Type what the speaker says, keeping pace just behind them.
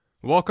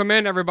Welcome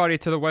in, everybody,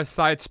 to the West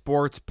Side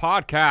Sports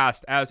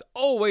Podcast. As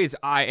always,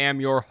 I am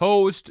your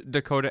host,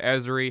 Dakota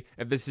Esri.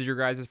 If this is your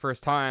guys'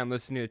 first time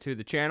listening to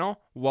the channel,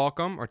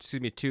 welcome, to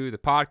the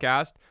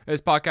podcast.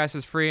 This podcast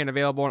is free and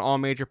available on all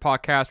major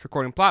podcast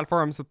recording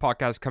platforms, with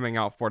podcasts coming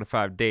out 4 to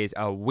 5 days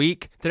a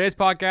week. Today's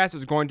podcast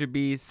is going to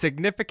be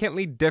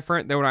significantly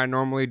different than what I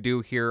normally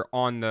do here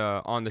on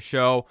the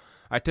show.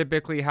 I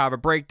typically have a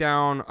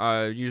breakdown,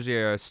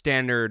 usually a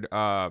standard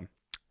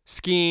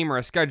scheme or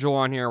a schedule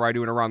on here where I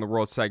do an around the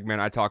world segment.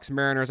 I talk some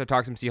Mariners, I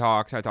talk some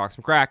Seahawks, I talk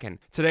some Kraken.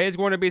 Today is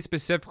going to be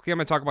specifically, I'm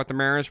going to talk about the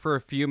Mariners for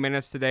a few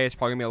minutes today. It's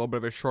probably going to be a little bit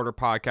of a shorter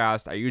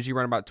podcast. I usually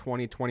run about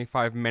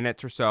 20-25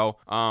 minutes or so.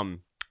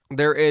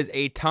 There is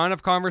a ton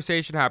of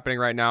conversation happening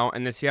right now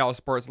in the Seattle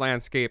sports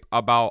landscape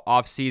about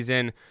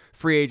offseason,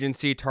 free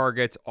agency,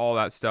 targets, all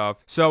that stuff.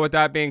 So with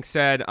that being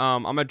said,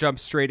 I'm going to jump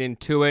straight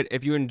into it.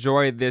 If you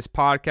enjoy this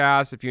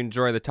podcast, if you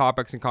enjoy the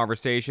topics and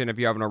conversation, if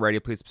you haven't already,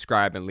 please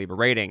subscribe and leave a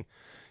rating.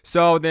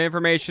 So the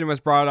information was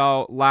brought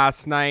out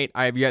last night.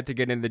 I have yet to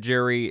get into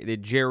the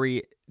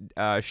Jerry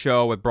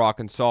show with Brock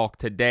and Salk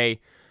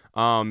today.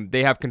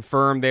 They have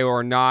confirmed they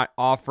were not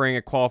offering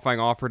a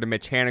qualifying offer to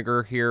Mitch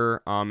Haniger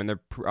here in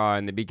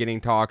the beginning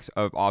talks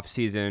of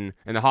offseason.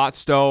 And the hot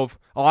stove,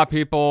 a lot of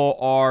people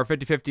are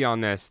 50-50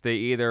 on this. They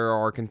either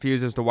are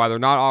confused as to why they're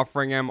not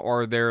offering him,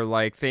 or they're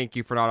like, thank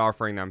you for not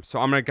offering them. So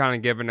I'm going to kind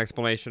of give an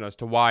explanation as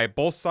to why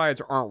both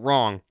sides aren't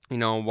wrong. You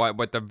know,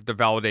 what the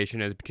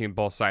validation is between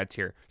both sides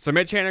here. So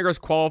Mitch Haniger's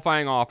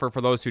qualifying offer, for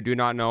those who do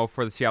not know,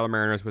 for the Seattle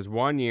Mariners was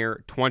 1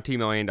 year, $20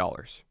 million.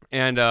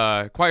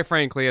 And quite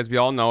frankly, as we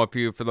all know,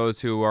 for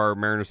those who are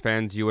Mariners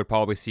fans, you would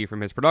probably see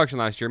from his production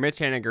last year, Mitch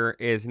Haniger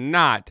is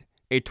not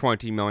a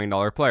 $20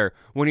 million player.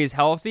 When he's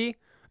healthy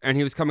and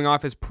he was coming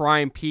off his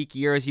prime peak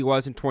year as he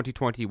was in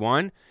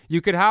 2021, you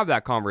could have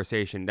that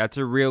conversation. That's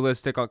a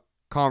realistic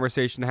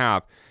conversation to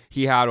have.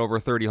 He had over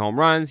 30 home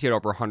runs. He had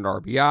over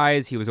 100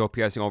 RBIs. He was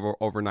OPSing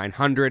over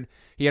 900.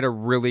 He had a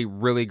really,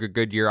 really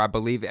good year. I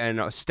believe, and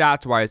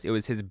stats-wise, it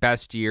was his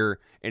best year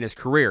in his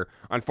career.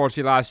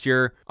 Unfortunately, last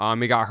year,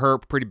 he got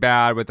hurt pretty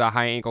bad with a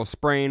high ankle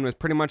sprain. It was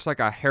pretty much like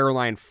a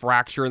hairline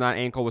fracture in that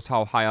ankle was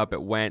how high up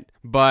it went.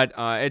 But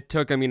it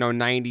took him,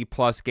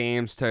 90-plus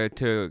games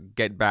to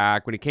get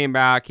back. When he came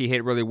back, he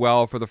hit really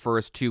well for the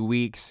first 2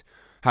 weeks.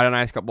 Had a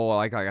nice couple,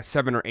 like a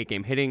 7 or 8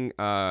 game hitting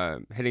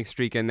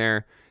streak in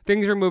there.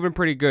 Things are moving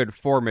pretty good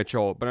for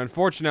Mitchell, but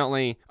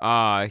unfortunately,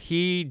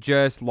 he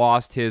just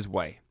lost his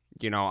way.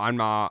 I'm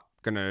not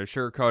going to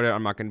sugarcoat it.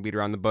 I'm not going to beat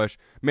around the bush.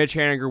 Mitch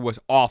Haniger was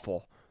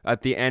awful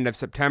at the end of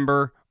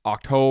September,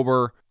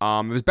 October.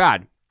 It was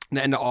bad.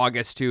 The end of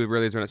August, too,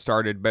 really is when it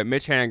started. But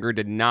Mitch Haniger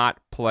did not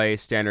play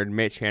standard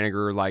Mitch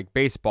Haniger like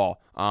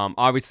baseball.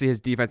 Obviously, his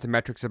defensive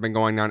metrics have been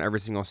going down every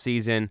single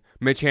season.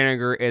 Mitch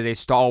Haniger is a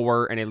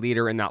stalwart and a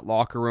leader in that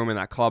locker room, in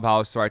that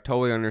clubhouse. So I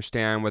totally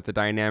understand what the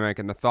dynamic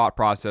and the thought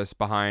process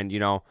behind,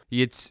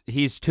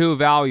 he's too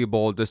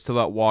valuable just to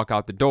let walk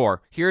out the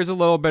door. Here's a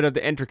little bit of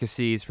the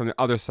intricacies from the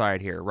other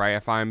side here, right?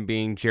 If I'm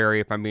being Jerry,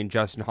 if I'm being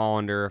Justin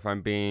Hollander, if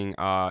I'm being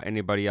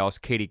anybody else,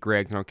 Katie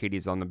Griggs,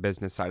 Katie's on the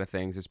business side of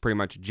things. It's pretty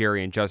much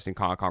Jerry and Justin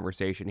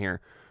conversation here.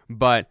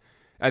 But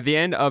at the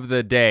end of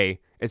the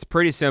day, it's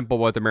pretty simple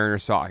what the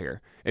Mariners saw here.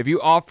 If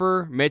you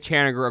offer Mitch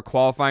Haniger a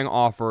qualifying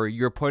offer,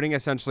 you're putting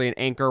essentially an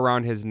anchor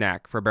around his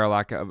neck, for bare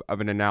lack of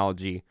an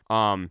analogy.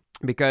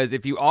 Because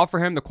if you offer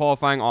him the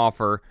qualifying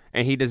offer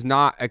and he does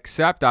not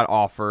accept that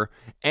offer,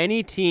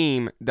 any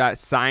team that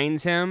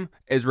signs him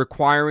is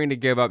requiring to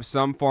give up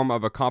some form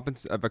of a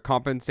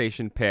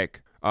compensation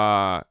pick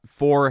for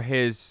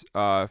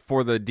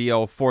the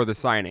deal, for the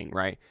signing,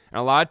 right? And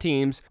a lot of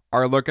teams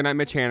are looking at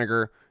Mitch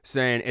Haniger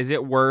saying, is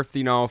it worth,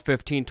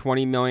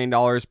 $15-20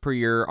 million per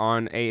year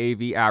on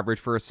AAV average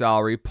for a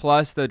salary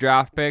plus the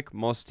draft pick?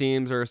 Most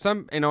teams are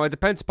it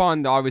depends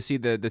upon obviously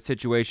the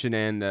situation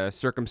and the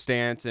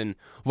circumstance and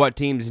what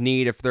teams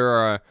need. If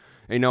they're a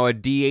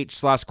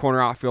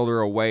DH/corner outfielder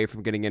away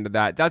from getting into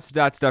that, that's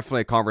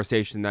definitely a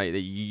conversation that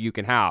you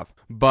can have.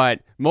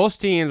 But most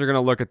teams are going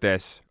to look at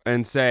this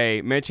and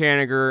say, Mitch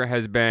Haniger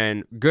has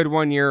been good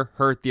 1 year,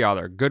 hurt the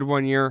other. Good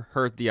 1 year,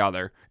 hurt the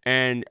other.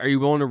 And are you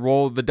willing to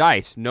roll the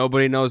dice?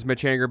 Nobody knows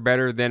Mitch Haniger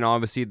better than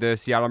obviously the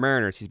Seattle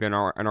Mariners. He's been in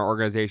our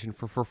organization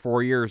for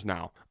 4 years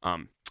now.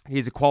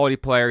 He's a quality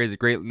player. He's a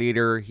great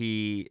leader.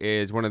 He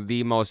is one of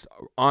the most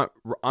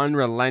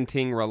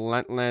unrelenting,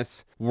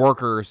 relentless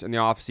workers in the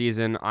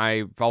offseason.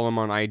 I follow him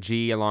on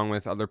IG along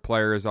with other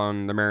players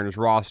on the Mariners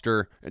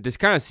roster. Just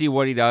kind of see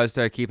what he does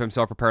to keep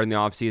himself prepared in the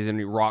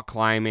offseason. Rock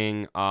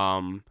climbing,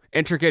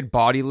 intricate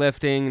body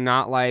lifting,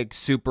 not like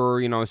super,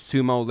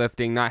 sumo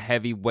lifting, not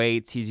heavy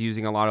weights. He's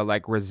using a lot of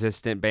like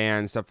resistant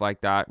bands, stuff like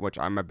that, which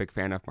I'm a big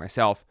fan of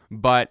myself.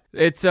 But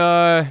it's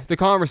the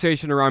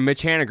conversation around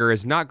Mitch Haniger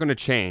is not going to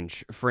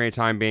change for any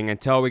time being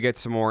until we get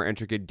some more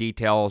intricate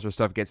details or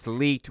stuff gets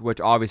leaked, which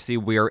obviously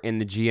we are in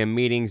the GM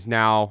meetings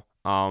now.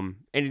 And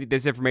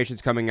this information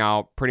is coming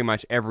out pretty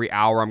much every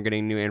hour. I'm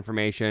getting new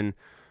information.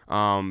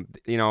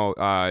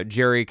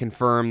 Jerry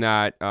confirmed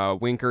that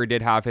Winker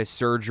did have his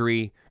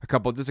surgery.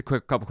 Couple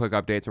quick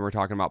updates when we're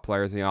talking about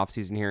players in the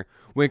offseason here.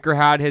 Winker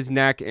had his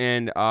neck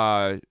and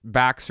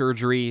back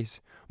surgeries.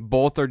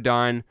 Both are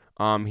done.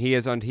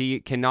 He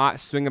cannot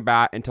swing a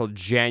bat until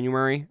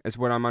January, is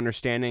what I'm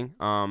understanding.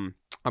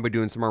 I'll be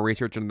doing some more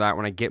research into that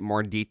when I get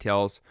more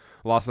details.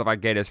 A lot of stuff I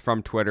get is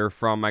from Twitter,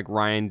 from like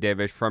Ryan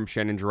Divish, from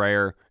Shannon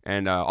Dreyer,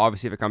 and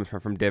obviously if it comes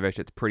from Divish,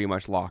 it's pretty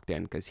much locked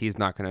in because he's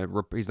not gonna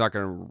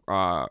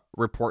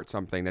report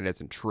something that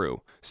isn't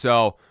true.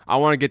 So I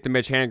want to get the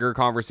Mitch Haniger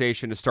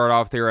conversation to start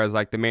off there as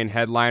like the main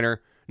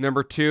headliner.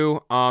 Number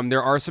 2,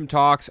 there are some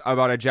talks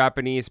about a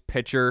Japanese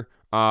pitcher.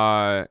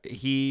 I'm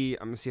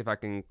gonna see if I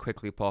can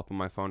quickly pull up on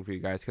my phone for you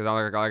guys because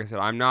like I said,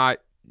 I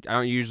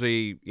don't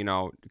usually,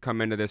 come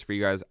into this for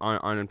you guys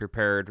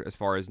unprepared as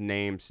far as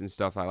names and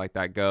stuff like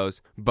that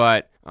goes.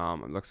 But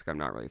it looks like I'm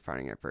not really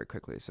finding it very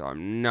quickly, so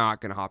I'm not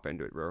going to hop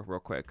into it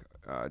real quick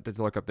to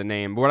look up the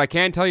name. But what I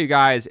can tell you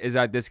guys is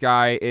that this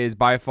guy is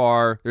by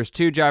far, there's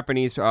 2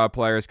 Japanese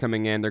players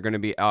coming in. They're going to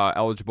be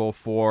eligible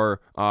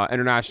for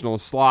international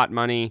slot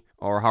money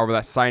or however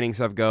that signing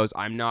stuff goes.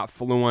 I'm not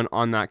fluent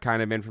on that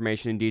kind of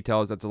information and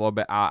details. That's a little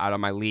bit out of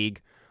my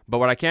league. But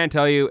what I can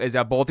tell you is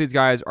that both these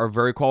guys are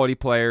very quality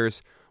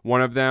players.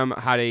 One of them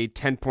had a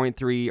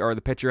 10.3, or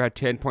the pitcher had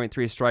 10.3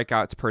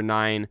 strikeouts per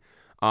 9.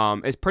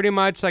 It's pretty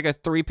much like a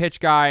 3-pitch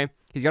guy.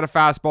 He's got a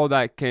fastball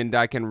that can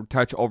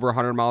touch over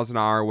 100 miles an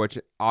hour, which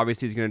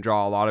obviously is going to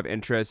draw a lot of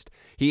interest.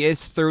 He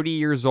is 30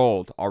 years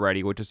old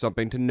already, which is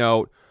something to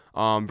note.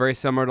 Very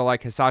similar to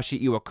like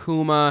Hisashi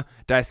Iwakuma,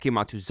 Daisuke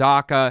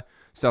Matsuzaka,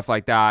 stuff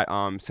like that.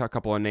 So a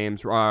couple of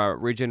names,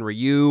 Rijin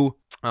Ryu,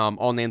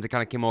 all names that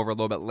kind of came over a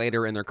little bit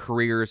later in their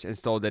careers and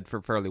still did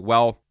fairly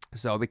well.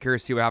 So I'll be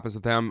curious to see what happens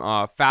with him.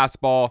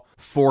 Fastball,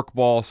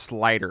 forkball,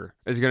 slider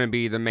is going to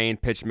be the main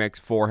pitch mix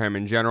for him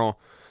in general.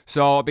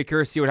 So I'll be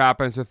curious to see what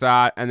happens with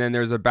that. And then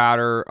there's a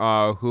batter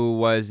who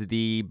was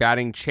the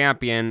batting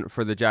champion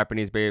for the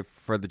Japanese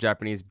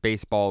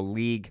Baseball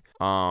League.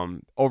 Over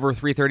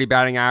 330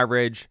 batting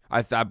average.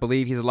 I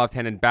believe he's a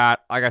left-handed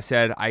bat. Like I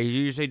said, I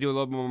usually do a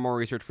little bit more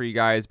research for you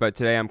guys, but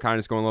today I'm kind of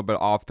just going a little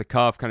bit off the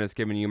cuff, kind of just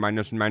giving you my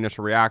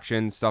initial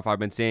reactions, stuff I've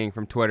been seeing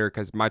from Twitter,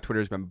 because my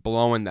Twitter's been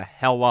blowing the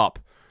hell up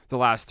the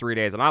last 3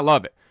 days, and I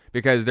love it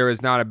because there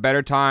is not a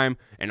better time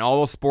in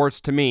all of sports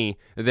to me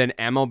than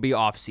MLB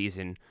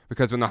offseason.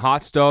 Because when the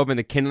hot stove and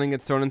the kindling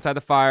gets thrown inside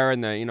the fire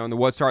and the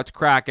wood starts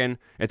cracking,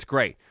 it's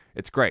great.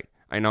 It's great.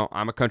 I know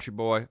I'm a country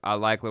boy. I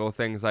like little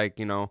things like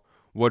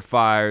wood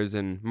fires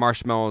and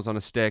marshmallows on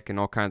a stick and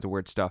all kinds of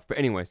weird stuff. But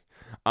anyways,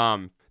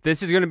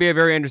 this is going to be a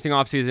very interesting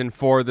offseason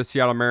for the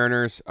Seattle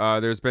Mariners.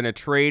 There's been a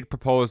trade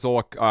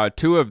proposal,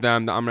 2 of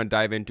them that I'm going to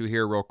dive into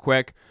here real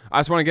quick. I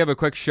just want to give a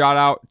quick shout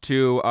out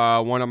to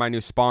one of my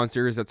new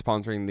sponsors that's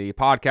sponsoring the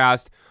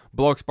podcast.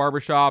 Bloke's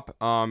Barbershop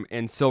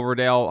in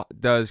Silverdale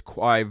does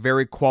a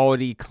very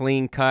quality,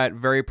 clean cut,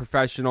 very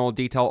professional,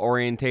 detail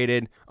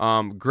orientated,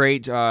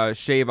 great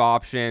shave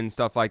options,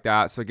 stuff like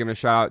that. So giving a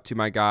shout out to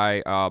my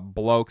guy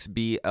Blokes,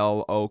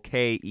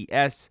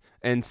 Blokes,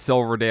 in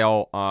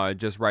Silverdale,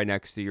 just right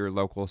next to your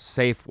local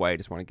Safeway.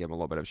 Just want to give him a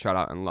little bit of shout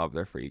out and love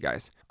there for you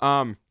guys.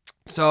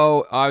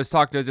 So I was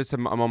talking to just a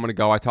moment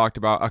ago. I talked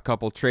about a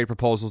couple trade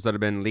proposals that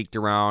have been leaked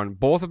around.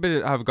 Both of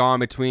them have gone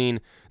between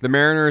the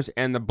Mariners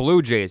and the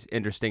Blue Jays.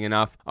 Interesting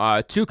enough,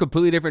 2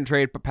 completely different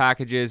trade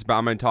packages. But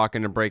I'm going to talk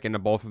and break into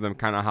both of them,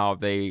 kind of how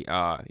they,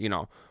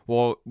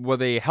 will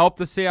they help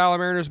the Seattle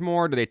Mariners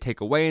more? Do they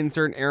take away in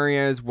certain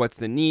areas? What's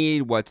the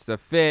need? What's the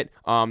fit?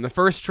 The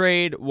first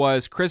trade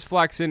was Chris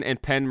Flexen and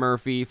Penn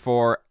Murphy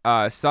for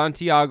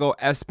Santiago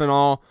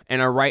Espinal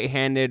and a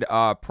right-handed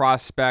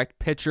prospect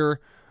pitcher.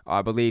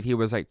 I believe he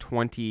was like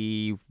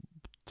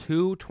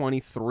 22,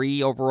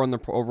 23 over on the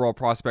overall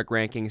prospect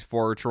rankings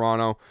for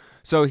Toronto.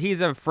 So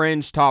he's a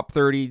fringe top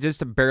 30,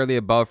 just barely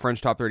above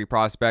fringe top 30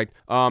 prospect.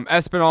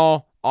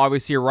 Espinal,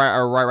 obviously a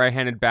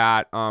right-handed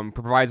bat,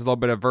 provides a little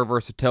bit of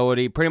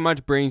versatility. Pretty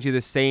much brings you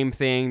the same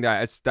thing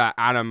that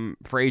Adam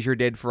Frazier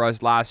did for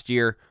us last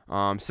year.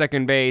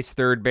 Second base,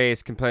 third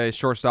base, can play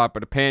shortstop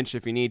at a pinch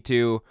if you need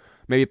to.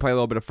 Maybe play a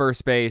little bit of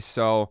first base.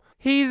 So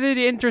he's an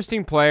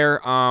interesting player.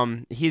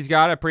 He's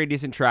got a pretty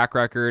decent track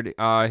record.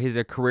 He's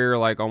a career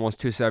like almost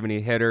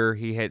 270 hitter.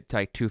 He hit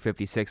like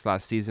 256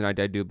 last season, I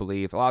do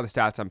believe. A lot of the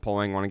stats I'm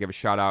pulling, I want to give a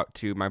shout out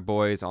to my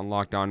boys on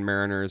Locked On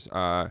Mariners,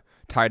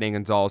 Titan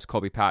Gonzalez,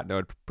 Colby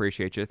Patnode.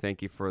 Appreciate you.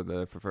 Thank you for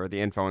the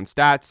info and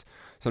stats.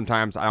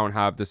 Sometimes I don't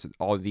have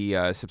all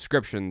the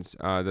subscriptions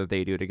that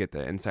they do to get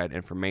the inside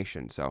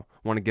information. So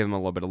I want to give them a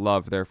little bit of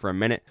love there for a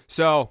minute.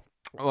 So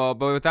but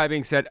with that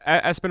being said,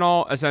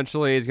 Espinal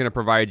essentially is going to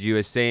provide you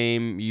a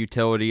same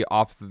utility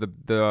off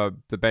the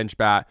bench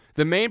bat.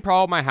 The main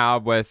problem I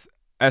have with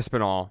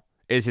Espinal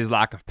is his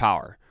lack of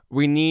power.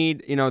 We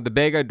need,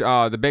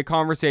 the big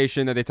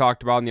conversation that they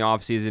talked about in the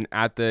offseason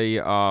at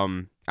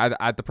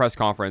the press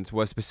conference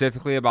was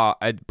specifically about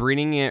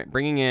bringing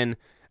in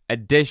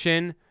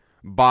addition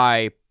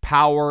by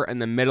power in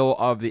the middle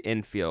of the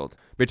infield.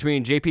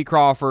 Between J.P.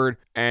 Crawford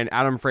and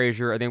Adam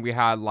Frazier, I think we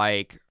had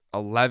like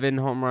 11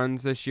 home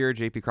runs this year.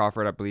 JP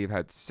Crawford, I believe,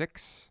 had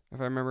 6, if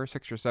I remember,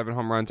 6 or 7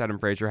 home runs. Adam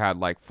Frazier had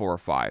like 4 or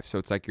 5. So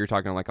it's like you're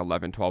talking like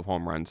 11, 12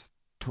 home runs,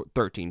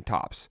 13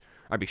 tops.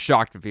 I'd be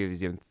shocked if he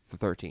was even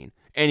 13.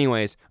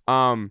 Anyways,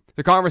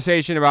 the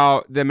conversation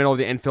about the middle of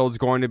the infield is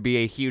going to be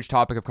a huge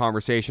topic of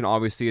conversation,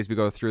 obviously, as we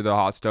go through the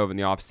hot stove in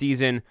the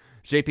offseason.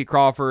 JP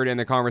Crawford and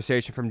the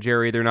conversation from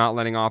Jerry, they're not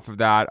letting off of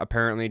that.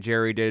 Apparently,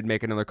 Jerry did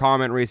make another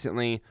comment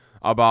recently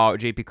about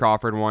JP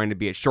Crawford wanting to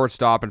be at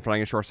shortstop and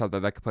finding a shortstop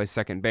that could play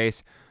second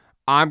base.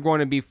 I'm going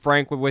to be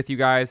frank with you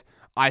guys.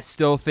 I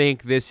still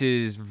think this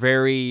is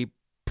very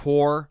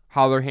poor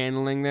how they're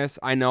handling this.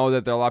 I know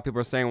that there are a lot of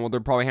people are saying, well, they're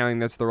probably handling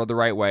this the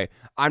right way.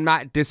 I'm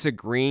not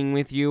disagreeing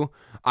with you.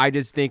 I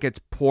just think it's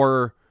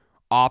poor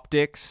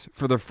optics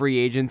for the free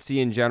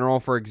agency in general.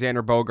 For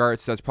Xander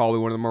Bogaerts, that's probably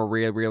one of the more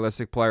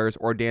realistic players,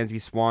 or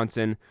Dansby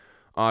Swanson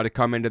to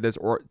come into this,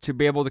 or to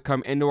be able to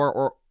come into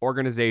our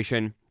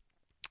organization,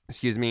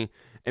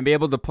 and be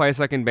able to play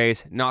second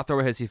base, not throw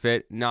a hissy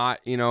fit, not,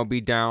 be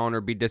down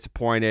or be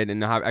disappointed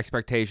and have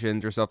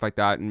expectations or stuff like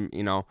that. And,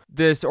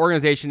 this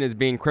organization is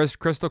being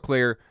crystal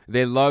clear.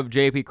 They love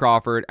JP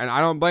Crawford, and I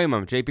don't blame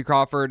them. JP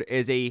Crawford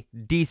is a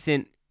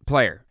decent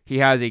player. He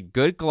has a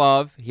good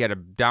glove. He had a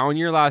down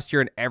year last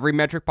year in every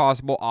metric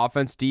possible.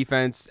 Offense,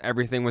 defense,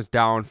 everything was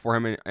down for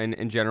him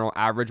in general.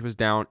 Average was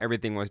down.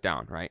 Everything was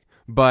down, right?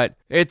 But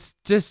it's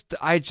just,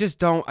 I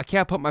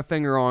can't put my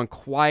finger on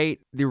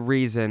quite the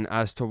reason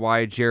as to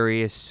why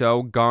Jerry is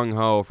so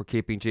gung-ho for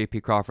keeping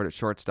JP Crawford at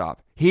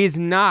shortstop. He's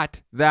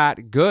not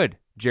that good,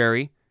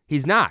 Jerry.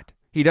 He's not.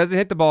 He doesn't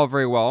hit the ball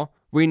very well.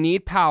 We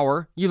need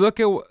power. You look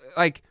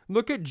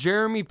at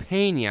Jeremy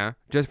Pena,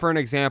 just for an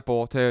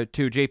example, to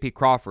JP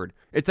Crawford.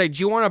 It's like, do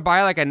you want to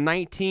buy like a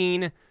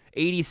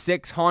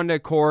 1986 Honda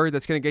Accord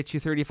that's going to get you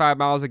 35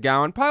 miles a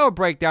gallon? Probably will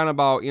break down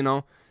about,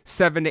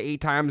 7 to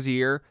 8 times a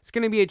year. It's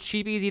going to be a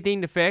cheap, easy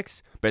thing to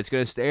fix, but it's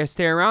going to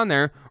stay around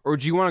there. Or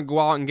do you want to go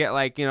out and get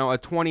like, a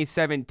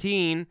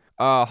 2017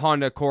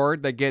 Honda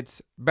Accord that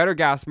gets better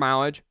gas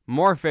mileage,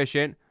 more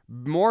efficient,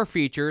 more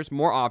features,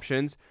 more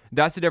options?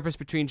 That's the difference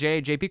between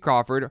JP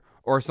Crawford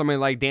or somebody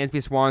like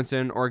Dansby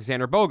Swanson or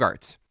Xander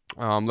Bogaerts.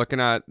 Looking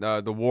at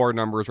the WAR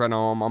numbers right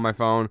now on my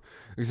phone.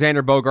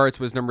 Xander Bogaerts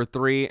was number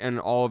 3 in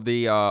all of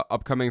the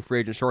upcoming free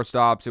agent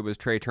shortstops. It was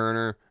Trey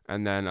Turner,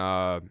 and then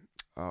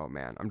oh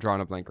man, I'm drawing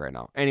a blank right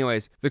now.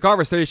 Anyways, the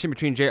conversation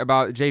between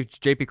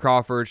JP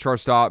Crawford,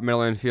 shortstop,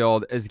 middle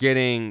infield, is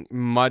getting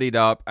muddied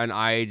up, and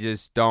I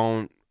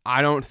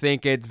don't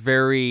think it's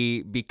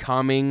very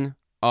becoming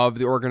of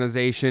the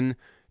organization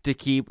to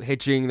keep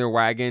hitching their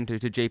wagon to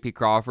JP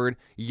Crawford.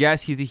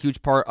 Yes, he's a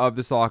huge part of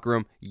this locker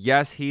room.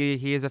 Yes,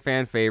 he is a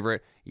fan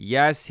favorite.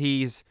 Yes,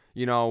 he's,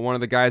 one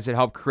of the guys that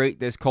helped create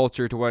this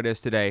culture to what it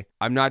is today.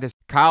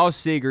 Kyle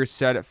Seager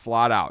said it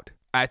flat out.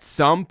 At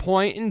some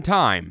point in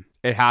time,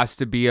 it has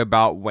to be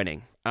about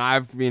winning. And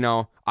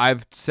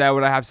I've said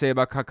what I have to say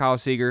about Kyle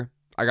Seager.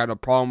 I got no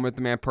problem with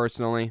the man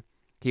personally.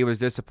 He was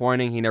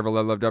disappointing. He never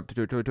lived up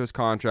to his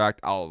contract.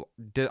 I'll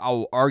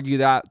argue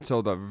that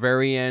till the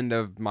very end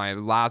of my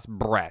last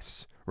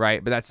breaths,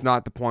 right? But that's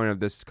not the point of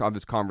this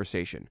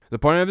conversation. The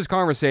point of this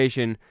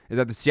conversation is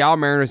that the Seattle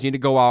Mariners need to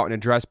go out and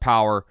address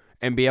power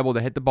and be able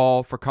to hit the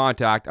ball for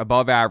contact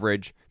above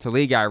average to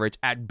league average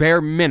at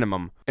bare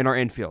minimum in our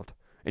infield.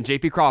 And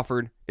JP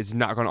Crawford is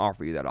not going to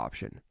offer you that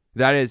option.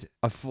 That is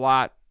a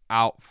flat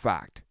out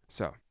fact.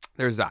 So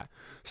there's that.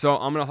 So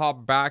I'm going to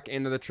hop back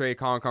into the trade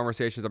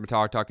conversations I've been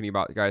talking to you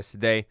about, guys,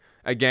 today.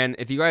 Again,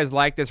 if you guys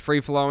like this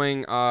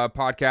free-flowing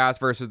podcast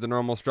versus the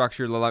normal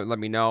structure, let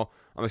me know.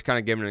 I'm just kind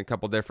of giving it a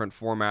couple different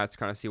formats,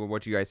 kind of see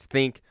what you guys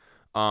think.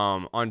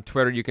 On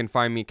Twitter, you can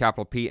find me,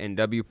 capital P and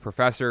W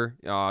Professor.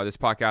 This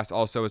podcast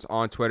also is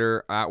on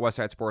Twitter at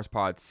Westside Sports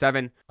Pod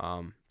 7.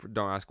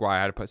 Don't ask why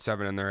I had to put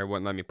 7 in there. It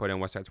wouldn't let me put in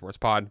Westside Sports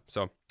Pod.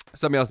 So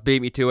somebody else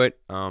beat me to it.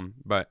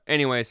 But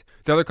anyways,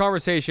 the other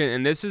conversation,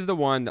 and this is the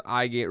one that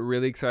I get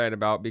really excited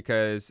about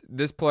because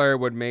this player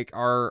would make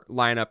our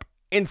lineup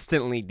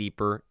instantly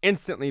deeper,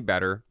 instantly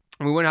better.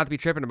 And we wouldn't have to be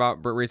tripping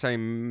about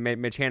re-signing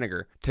Mitch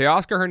Haniger.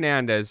 Teoscar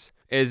Hernandez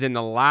is in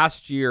the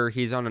last year.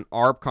 He's on an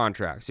ARB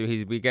contract. So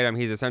he's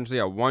essentially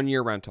a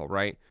 1-year rental,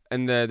 right?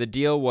 And the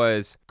deal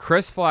was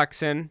Chris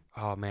Flexen.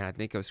 Oh man, I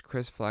think it was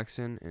Chris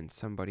Flexen and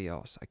somebody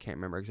else. I can't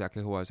remember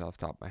exactly who it was off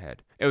the top of my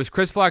head. It was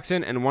Chris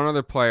Flexen and one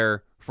other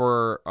player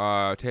for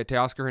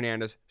Teoscar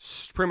Hernandez,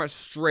 pretty much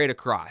straight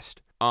across.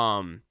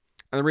 And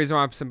the reason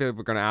why some people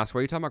are going to ask, why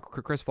are you talking about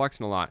Chris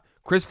Flexen a lot?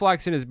 Chris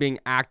Flexen is being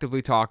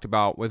actively talked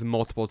about with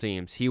multiple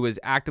teams. He was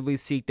actively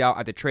seeked out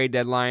at the trade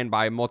deadline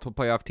by multiple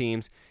playoff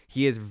teams.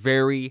 He is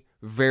very,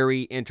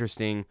 very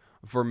interesting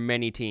for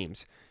many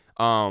teams.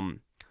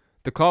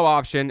 The club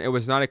option, it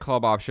was not a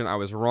club option. I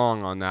was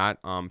wrong on that.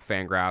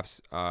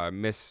 Fangraphs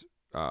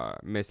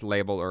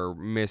mislabeled or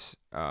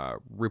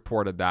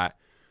misreported that.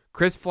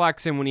 Chris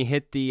Flexen, when he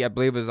hit the, I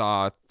believe it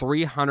was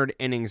 300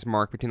 innings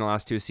mark between the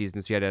last 2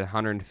 seasons, he had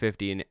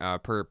 150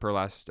 per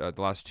the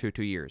last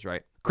two years,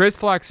 right? Chris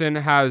Flexen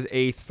has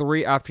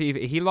after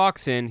he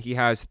locks in, he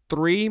has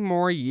 3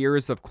 more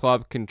years of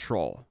club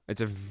control.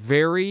 It's a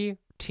very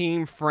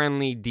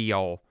team-friendly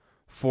deal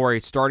for a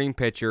starting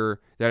pitcher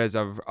that is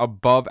of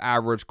above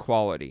average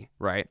quality,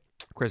 right?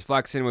 Chris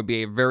Flexen would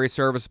be a very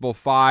serviceable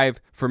 5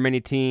 for many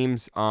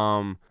teams.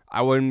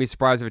 I wouldn't be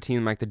surprised if a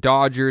team like the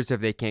Dodgers, if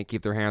they can't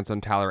keep their hands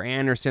on Tyler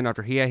Anderson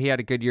after he had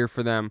a good year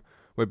for them,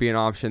 would be an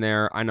option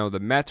there. I know the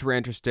Mets were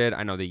interested.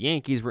 I know the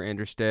Yankees were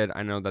interested.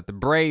 I know that the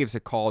Braves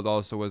had called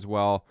also as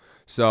well.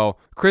 So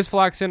Chris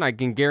Flexen, I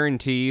can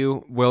guarantee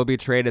you, will be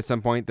traded at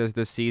some point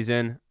this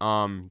season.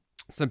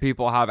 Some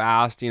people have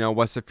asked,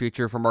 what's the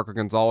future for Marco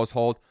Gonzalez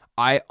hold?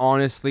 I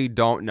honestly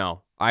don't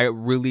know. I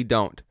really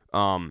don't.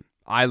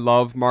 I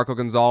love Marco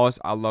Gonzalez.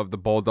 I love the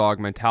Bulldog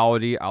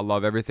mentality. I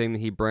love everything that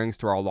he brings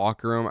to our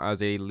locker room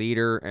as a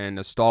leader and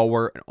a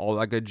stalwart and all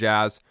that good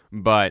jazz.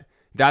 But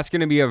that's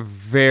going to be a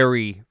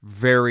very,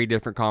 very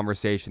different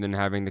conversation than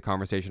having the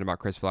conversation about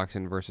Chris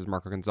Flexen versus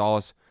Marco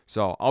Gonzalez.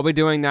 So I'll be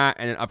doing that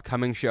in an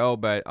upcoming show,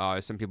 but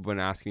some people have been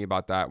asking me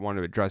about that. I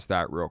wanted to address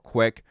that real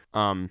quick.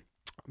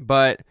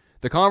 But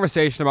the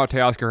conversation about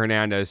Teoscar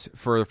Hernandez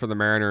for the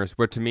Mariners,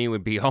 what to me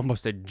would be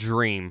almost a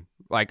dream,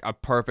 like a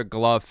perfect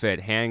glove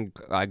fit,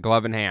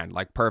 glove in hand,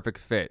 like perfect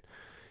fit.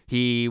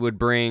 He would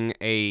bring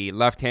a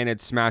left-handed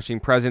smashing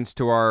presence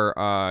to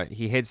our.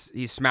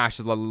 He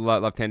smashes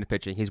left-handed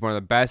pitching. He's one of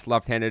the best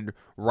left-handed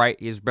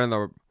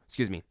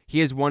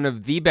He is one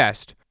of the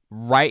best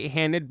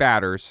right-handed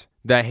batters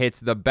that hits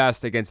the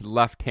best against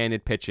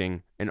left-handed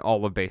pitching in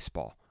all of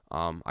baseball.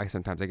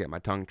 Sometimes I get my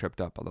tongue tripped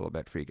up a little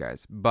bit for you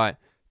guys, but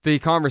the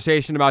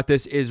conversation about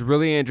this is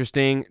really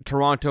interesting.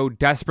 Toronto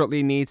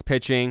desperately needs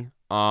pitching.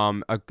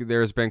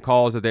 There's been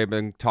calls that they've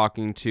been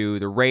talking to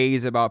the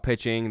Rays about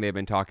pitching. They've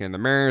been talking to the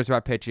Mariners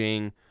about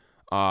pitching.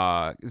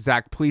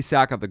 Zach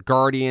Plesac of the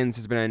Guardians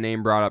has been a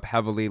name brought up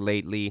heavily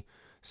lately.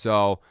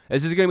 So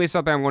this is going to be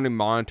something I'm going to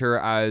monitor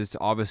as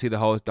obviously the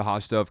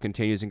hot stove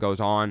continues and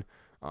goes on.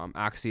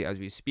 Actually, as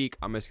we speak,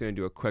 I'm just going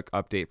to do a quick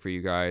update for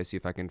you guys. See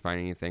if I can find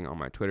anything on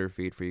my Twitter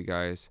feed for you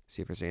guys.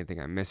 See if there's anything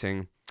I'm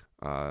missing.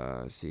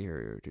 See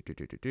here.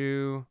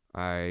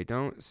 I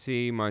don't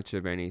see much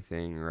of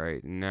anything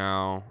right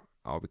now.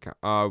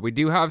 We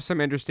do have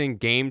some interesting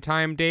game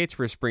time dates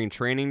for spring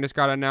training just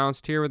got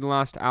announced here in the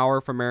last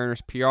hour from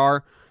Mariners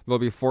PR. There'll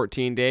be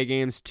 14-day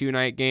games,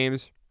 2-night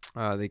games.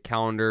 The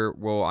calendar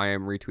I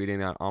am retweeting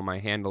that on my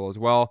handle as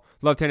well.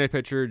 Left-handed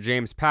pitcher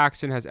James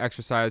Paxton has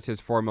exercised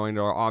his $4 million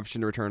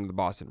option to return to the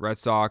Boston Red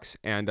Sox.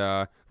 And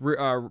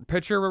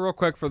pitcher, real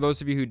quick, for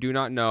those of you who do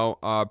not know,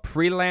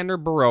 Prelander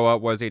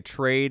Berroa was a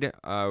trade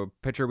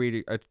pitcher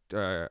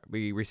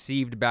we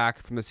received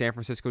back from the San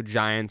Francisco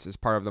Giants as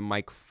part of the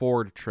Mike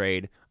Ford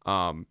trade.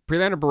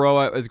 Prelander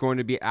Berroa is going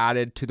to be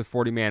added to the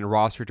 40-man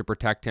roster to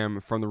protect him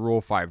from the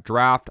Rule 5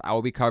 draft. I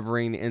will be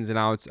covering the ins and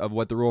outs of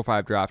what the Rule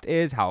 5 draft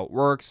is, how it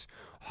works,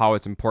 how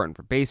it's important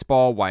for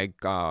baseball, why,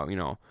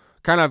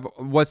 kind of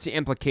what's the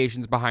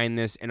implications behind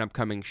this in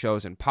upcoming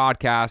shows and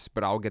podcasts,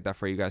 but I'll get that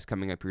for you guys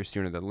coming up here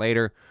sooner than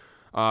later.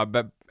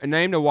 But a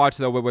name to watch,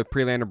 though, with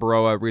Prelander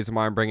Berroa, reason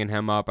why I'm bringing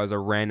him up as a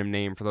random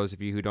name for those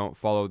of you who don't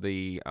follow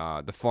the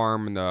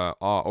farm and the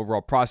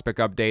overall prospect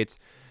updates.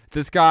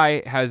 This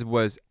guy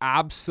was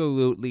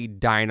absolutely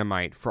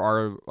dynamite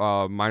for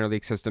our minor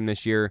league system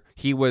this year.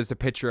 He was the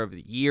pitcher of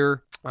the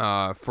year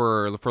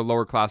for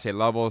lower Class A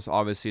levels.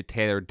 Obviously,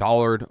 Taylor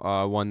Dollard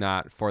won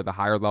that for the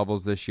higher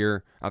levels this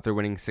year after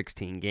winning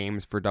 16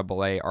 games for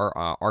AA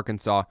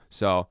Arkansas.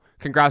 So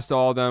congrats to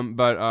all of them.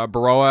 But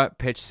Berroa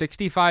pitched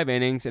 65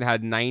 innings and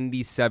had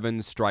 97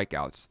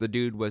 strikeouts. The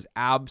dude was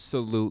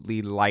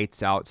absolutely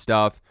lights out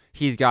stuff.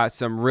 He's got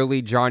some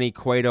really Johnny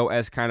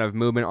Cueto-esque kind of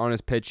movement on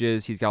his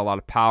pitches. He's got a lot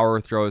of power,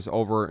 throws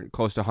over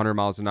close to 100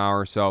 miles an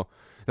hour. So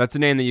that's a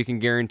name that you can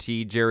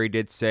guarantee. Jerry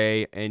did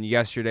say in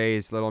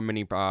yesterday's little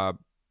mini, I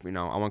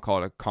won't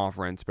call it a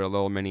conference, but a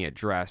little mini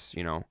address,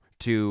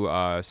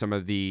 to some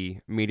of the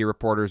media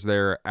reporters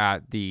there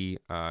at the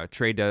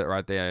trade or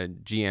at the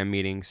GM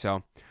meeting.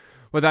 So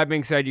with that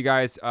being said, you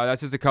guys,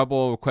 that's just a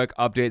couple of quick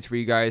updates for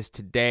you guys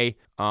today.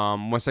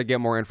 Once I get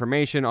more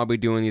information, I'll be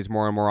doing these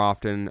more and more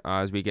often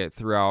as we get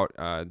throughout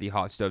the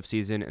hot stove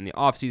season and the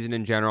off season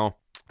in general.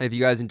 If you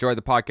guys enjoyed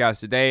the podcast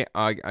today,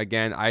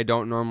 again, I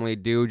don't normally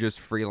do just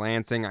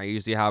freelancing. I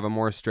usually have a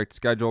more strict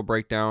schedule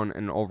breakdown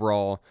and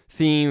overall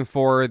theme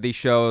for the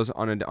shows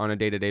on a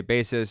day-to-day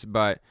basis.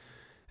 But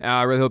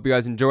I really hope you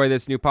guys enjoy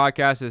this new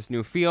podcast, this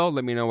new feel.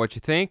 Let me know what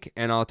you think,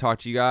 and I'll talk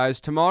to you guys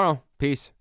tomorrow. Peace.